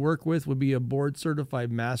tell you to work with would be a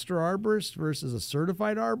board-certified master arborist versus a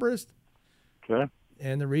certified arborist. Okay.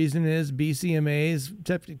 And the reason is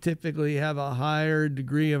BCMAs typically have a higher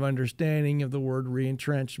degree of understanding of the word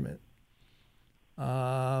re-entrenchment.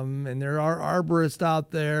 And there are arborists out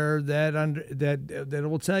there that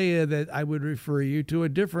will tell you that I would refer you to a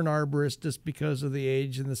different arborist just because of the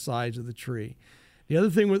age and the size of the tree. The other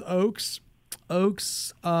thing with oaks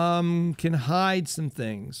can hide some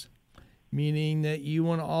things, meaning that you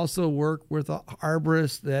want to also work with an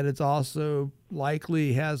arborist that it's also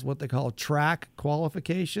likely has what they call TRAQ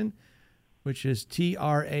qualification, which is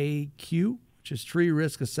TRAQ, which is Tree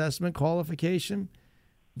Risk Assessment Qualification,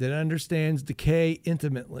 that understands decay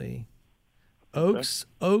intimately.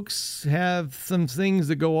 Oaks have some things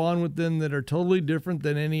that go on with them that are totally different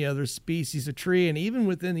than any other species of tree, and even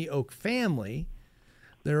within the oak family,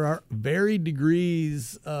 there are varied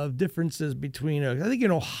degrees of differences between oaks. I think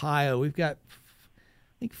in Ohio, we've got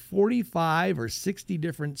 45 or 60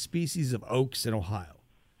 different species of oaks in Ohio.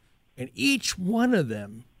 And each one of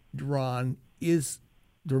them, Ron, is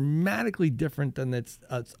dramatically different than its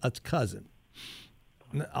cousin.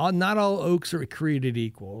 Not all oaks are created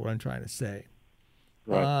equal, what I'm trying to say.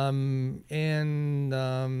 Right. And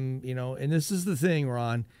this is the thing,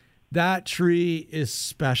 Ron, that tree is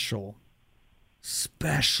special.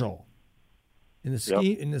 In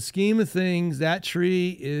the scheme of things, that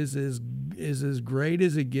tree is as great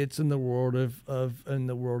as it gets in the world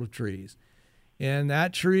of trees. And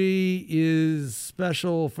that tree is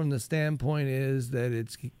special from the standpoint is that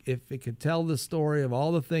if it could tell the story of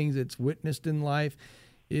all the things it's witnessed in life,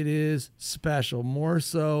 it is special. More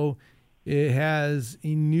so, it has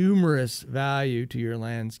enormous value to your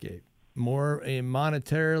landscape. More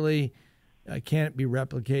monetarily, can't be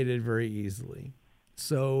replicated very easily.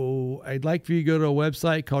 So I'd like for you to go to a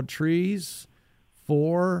website called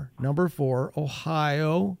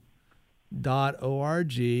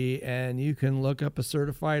trees4Ohio.org, and you can look up a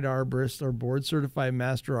certified arborist or board certified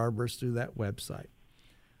master arborist through that website.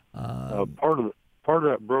 Part of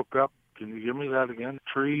that broke up. Can you give me that again?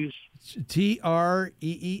 Trees? TREES 4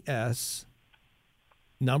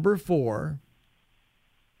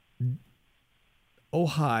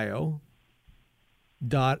 Ohio.org.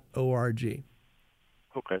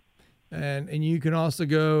 Okay. And you can also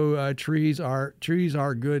go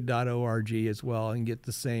treesaregood.org as well and get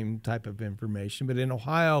the same type of information. But in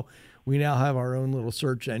Ohio, we now have our own little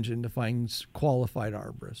search engine to find qualified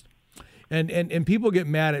arborists. And people get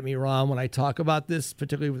mad at me, Ron, when I talk about this,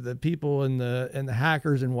 particularly with the people and the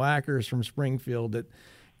hackers and whackers from Springfield that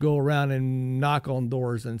go around and knock on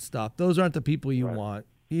doors and stuff. Those aren't the people you want.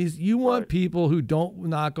 You want people who don't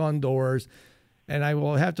knock on doors. And I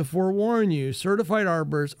will have to forewarn you, certified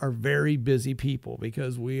arborists are very busy people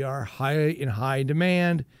because we are in high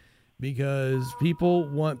demand because people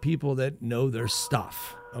want people that know their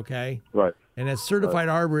stuff, okay? Right. And as certified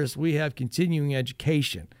arborists, we have continuing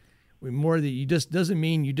education. Doesn't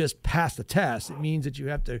mean you just pass the test. It means that you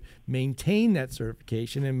have to maintain that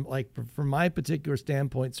certification. And like from my particular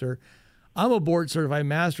standpoint, sir, I'm a board certified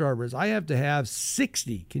master arborist. I have to have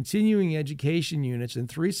 60 continuing education units in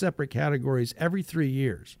 3 separate categories every 3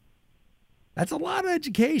 years. That's a lot of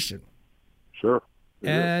education. Sure.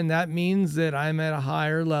 And that means that I'm at a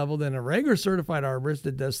higher level than a regular certified arborist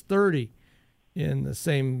that does 30 in the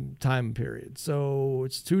same time period. So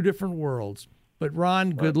it's 2 different worlds. But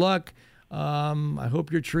Ron, good luck. I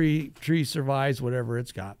hope your tree survives whatever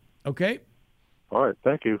it's got. Okay? All right.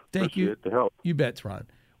 Thank you. Thank you. Appreciate the help. You bet, Ron.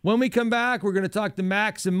 When we come back, we're going to talk to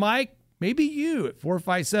Max and Mike, maybe you, at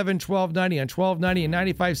 457-1290 on 1290 and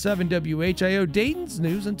 95.7 WHIO, Dayton's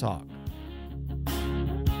News and Talk.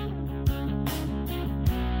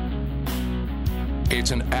 It's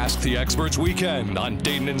an Ask the Experts weekend on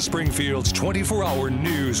Dayton and Springfield's 24-hour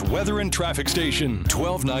news, weather, and traffic station,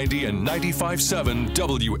 1290 and 95.7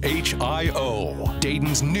 WHIO,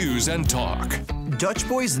 Dayton's News and Talk. Dutch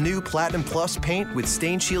Boy's new Platinum Plus paint with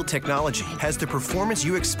Stain Shield technology has the performance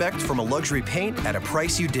you expect from a luxury paint at a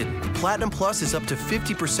price you didn't. Platinum Plus is up to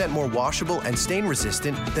 50% more washable and stain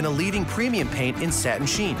resistant than a leading premium paint in satin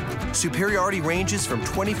sheen. Superiority ranges from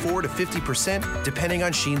 24 to 50% depending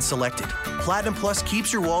on sheen selected. Platinum Plus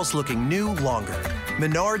keeps your walls looking new longer.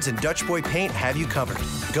 Menards and Dutch Boy paint have you covered.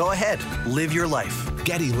 Go ahead, live your life.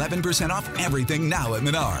 Get 11% off everything now at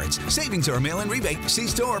Menards. Savings or mail-in rebate. See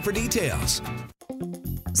store for details.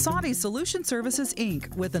 Saudi Solution Services,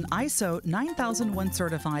 Inc., with an ISO 9001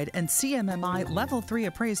 certified and CMMI Level 3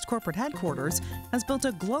 appraised corporate headquarters, has built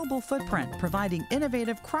a global footprint providing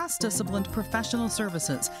innovative cross-disciplined professional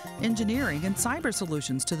services, engineering, and cyber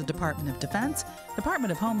solutions to the Department of Defense,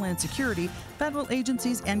 Department of Homeland Security, federal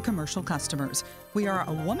agencies, and commercial customers. We are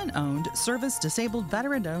a woman-owned, service-disabled,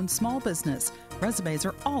 veteran-owned small business. Resumes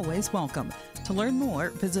are always welcome. To learn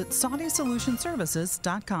more, visit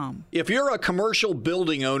SaudiSolutionServices.com. If you're a commercial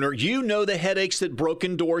building owner, you know the headaches that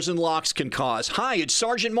broken doors and locks can cause. Hi, it's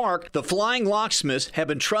Sergeant Mark. The Flying Locksmiths have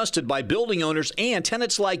been trusted by building owners and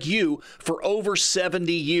tenants like you for over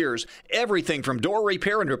 70 years. Everything from door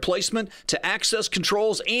repair and replacement to access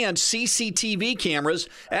controls and CCTV cameras,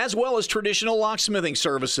 as well as traditional locksmithing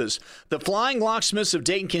services. The Flying Locksmiths of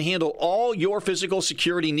Dayton can handle all your physical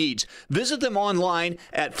security needs. Visit them online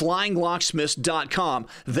at flyinglocksmiths.com.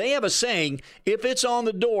 They have a saying, if it's on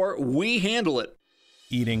the door, we handle it.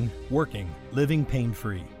 Eating, working, living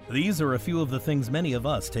pain-free. These are a few of the things many of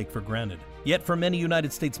us take for granted. Yet for many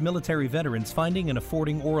United States military veterans, finding and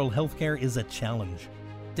affording oral health care is a challenge.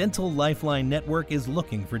 Dental Lifeline Network is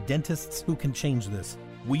looking for dentists who can change this.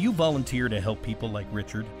 Will you volunteer to help people like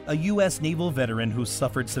Richard, a U.S. naval veteran who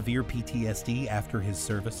suffered severe PTSD after his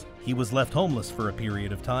service? He was left homeless for a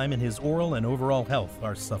period of time and his oral and overall health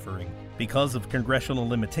are suffering. Because of congressional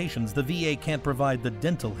limitations, the VA can't provide the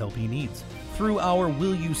dental help he needs. Through our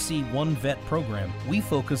Will You See One Vet program, we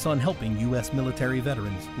focus on helping U.S. military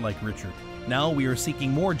veterans like Richard. Now we are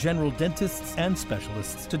seeking more general dentists and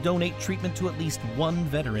specialists to donate treatment to at least one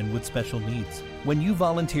veteran with special needs. When you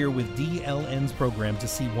volunteer with DLN's program to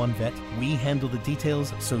see one vet, we handle the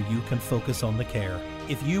details so you can focus on the care.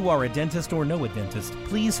 If you are a dentist or know a dentist,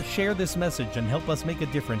 please share this message and help us make a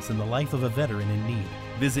difference in the life of a veteran in need.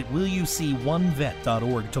 Visit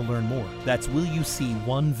willyouseeonevet.org to learn more. That's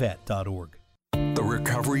willyouseeonevet.org. The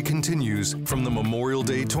recovery continues from the Memorial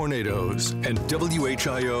Day tornadoes, and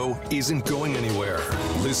WHIO isn't going anywhere.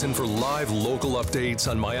 Listen for live local updates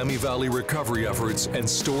on Miami Valley recovery efforts and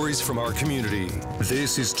stories from our community.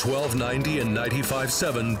 This is 1290 and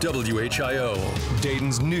 95.7 WHIO,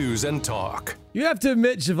 Dayton's News and Talk. You have to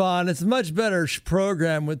admit, Siobhan, it's a much better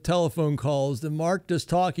program with telephone calls than Mark just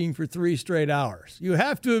talking for 3 straight hours. You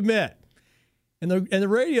have to admit. And the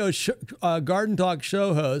radio Garden Talk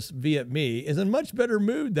show host, via me, is in a much better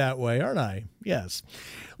mood that way, aren't I? Yes.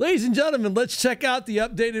 Ladies and gentlemen, let's check out the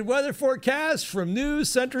updated weather forecast from News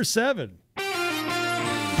Center 7.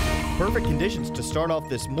 Perfect conditions to start off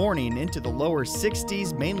this morning into the lower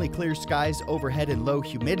 60s, mainly clear skies overhead and low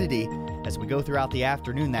humidity. As we go throughout the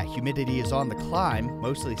afternoon, that humidity is on the climb,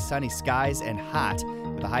 mostly sunny skies and hot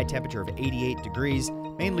with a high temperature of 88 degrees.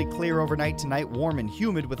 Mainly clear overnight tonight, warm and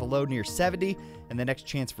humid with a low near 70, and the next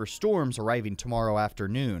chance for storms arriving tomorrow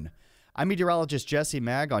afternoon. I'm meteorologist Jesse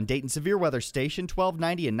Mag on Dayton Severe Weather Station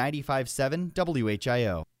 1290 and 95.7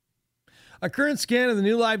 WHIO. A current scan of the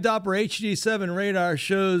new live Doppler HD7 radar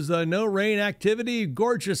shows no rain activity,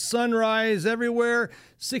 gorgeous sunrise everywhere,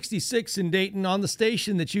 66 in Dayton on the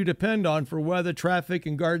station that you depend on for weather, traffic,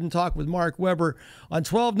 and Garden Talk with Mark Weber on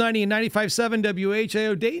 1290 and 95.7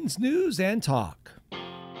 WHIO, Dayton's News and Talk.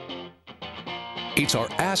 It's our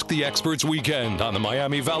Ask the Experts weekend on the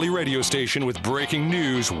Miami Valley radio station with breaking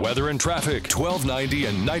news, weather, and traffic. 1290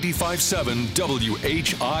 and 95.7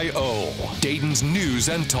 WHIO, Dayton's News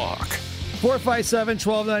and Talk.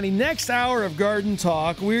 457-1290. Next hour of Garden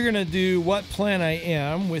Talk, we're going to do What Plant I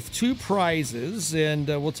Am with 2 prizes, and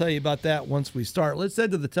we'll tell you about that once we start. Let's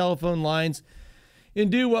head to the telephone lines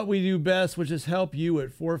and do what we do best, which is help you at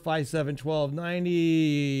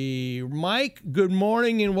 457-1290. Mike, good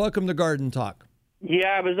morning and welcome to Garden Talk. Yeah,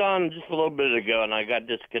 I was on just a little bit ago, and I got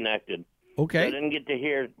disconnected. Okay. So I didn't get to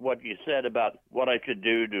hear what you said about what I should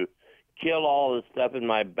do to kill all the stuff in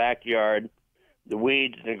my backyard, the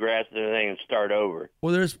weeds and the grass and everything, and start over.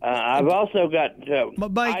 Well, there's. I've also got.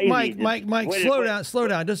 Mike, slow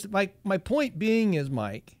down. Just my point being is,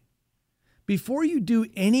 Mike, before you do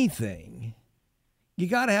anything, you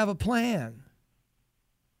got to have a plan.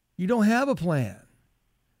 You don't have a plan.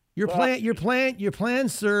 Your plan,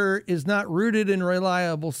 sir, is not rooted in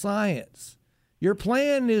reliable science. Your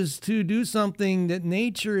plan is to do something that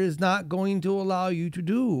nature is not going to allow you to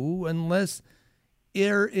do unless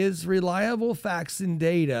there is reliable facts and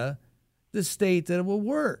data to state that it will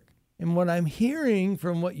work. And what I'm hearing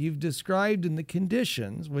from what you've described in the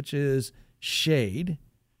conditions, which is shade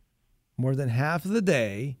more than half of the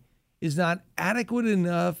day, is not adequate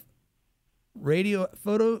enough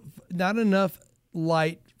not enough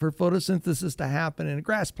light for photosynthesis to happen in a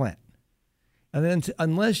grass plant. And then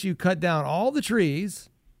unless you cut down all the trees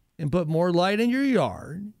and put more light in your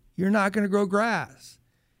yard, you're not going to grow grass.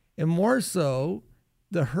 And more so,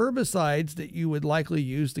 the herbicides that you would likely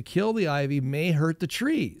use to kill the ivy may hurt the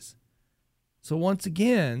trees. So once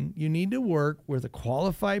again, you need to work with a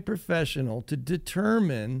qualified professional to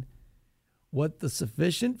determine what the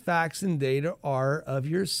sufficient facts and data are of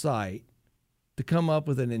your site to come up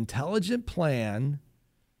with an intelligent plan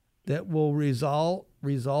that will result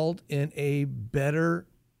in a better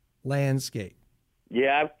landscape.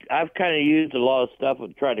 Yeah, I've kind of used a lot of stuff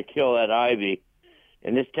with trying to kill that ivy,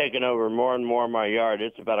 and it's taken over more and more of my yard.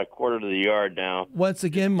 It's about a quarter of the yard now. Once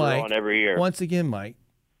again, Mike. Every year. Once again, Mike,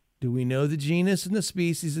 do we know the genus and the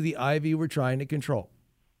species of the ivy we're trying to control?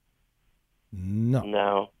 No.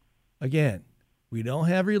 No. Again, we don't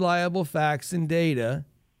have reliable facts and data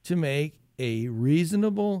to make a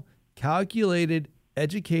reasonable, calculated,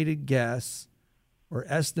 educated guess or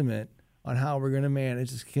estimate on how we're going to manage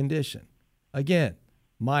this condition. Again,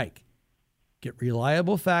 Mike, get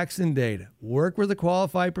reliable facts and data, work with a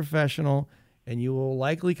qualified professional, and you will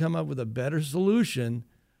likely come up with a better solution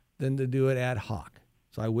than to do it ad hoc.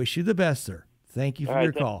 So I wish you the best, sir. Thank you for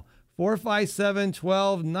your call.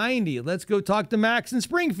 457-1290. Let's go talk to Max in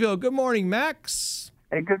Springfield. Good morning, Max.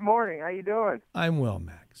 Hey, good morning. How you doing? I'm well,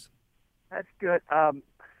 Max. That's good. I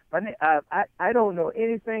don't know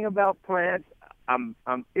anything about plants. I'm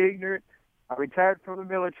ignorant. I retired from the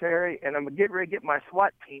military, and I'm getting ready to get my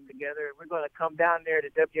SWAT team together, and we're going to come down there to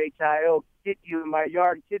WHIO, get you in my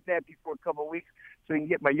yard, and kidnap you for a couple of weeks so we can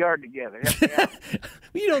get my yard together.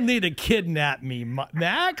 You don't need to kidnap me,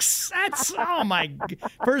 Max. That's, oh my.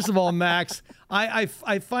 First of all, Max, I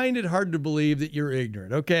find it hard to believe that you're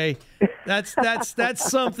ignorant, okay? That's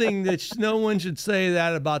something that no one should say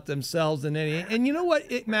that about themselves in any. And you know what,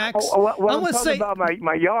 Max? I'm talking about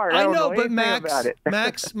my yard. I know, but Max, about it.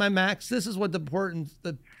 Max, this is what the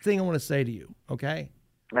thing I want to say to you, okay?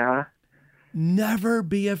 Uh-huh. Never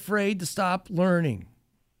be afraid to stop learning,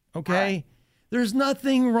 okay? Right. There's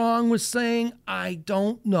nothing wrong with saying, I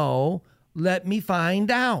don't know, let me find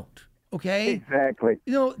out, okay? Exactly.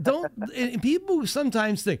 You know, and people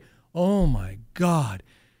sometimes think, oh my God,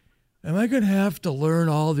 am I going to have to learn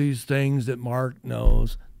all these things that Mark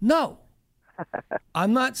knows? No.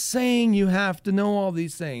 I'm not saying you have to know all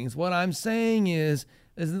these things. What I'm saying is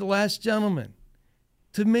the last gentleman,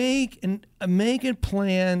 to make a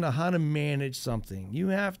plan on how to manage something, you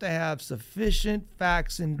have to have sufficient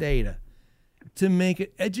facts and data to make an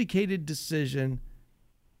educated decision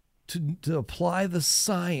to apply the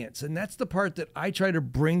science. And that's the part that I try to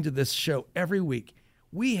bring to this show every week.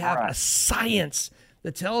 We have a science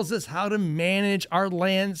that tells us how to manage our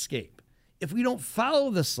landscape. If we don't follow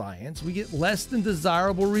the science, we get less than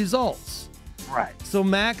desirable results. Right. So,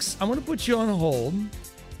 Max, I'm going to put you on hold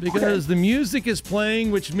because the music is playing,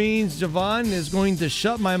 which means Javon is going to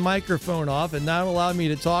shut my microphone off and not allow me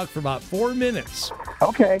to talk for about 4 minutes.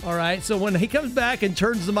 Okay. All right. So when he comes back and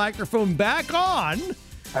turns the microphone back on,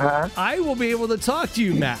 I will be able to talk to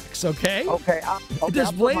you, Max. Okay. Okay.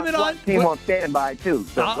 Just blame it on team on standby too.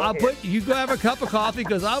 So I'll put you go have a cup of coffee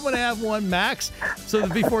because I'm going to have one, Max. So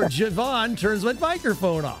that before Javon turns my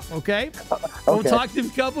microphone off. Okay. We'll talk to him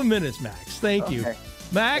in a couple minutes, Max. Thank you,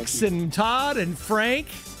 Max and Todd and Frank.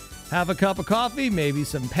 Have a cup of coffee, maybe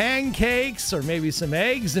some pancakes, or maybe some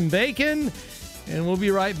eggs and bacon. And we'll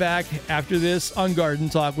be right back after this on Garden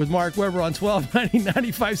Talk with Mark Weber on 1290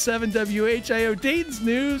 95.7 WHIO, Dayton's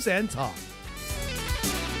News and Talk.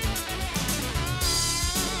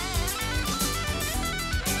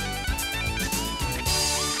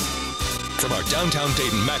 From our downtown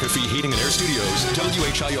Dayton McAfee Heating and Air Studios,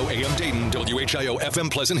 WHIO AM Dayton, WHIO FM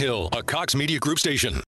Pleasant Hill, a Cox Media Group station.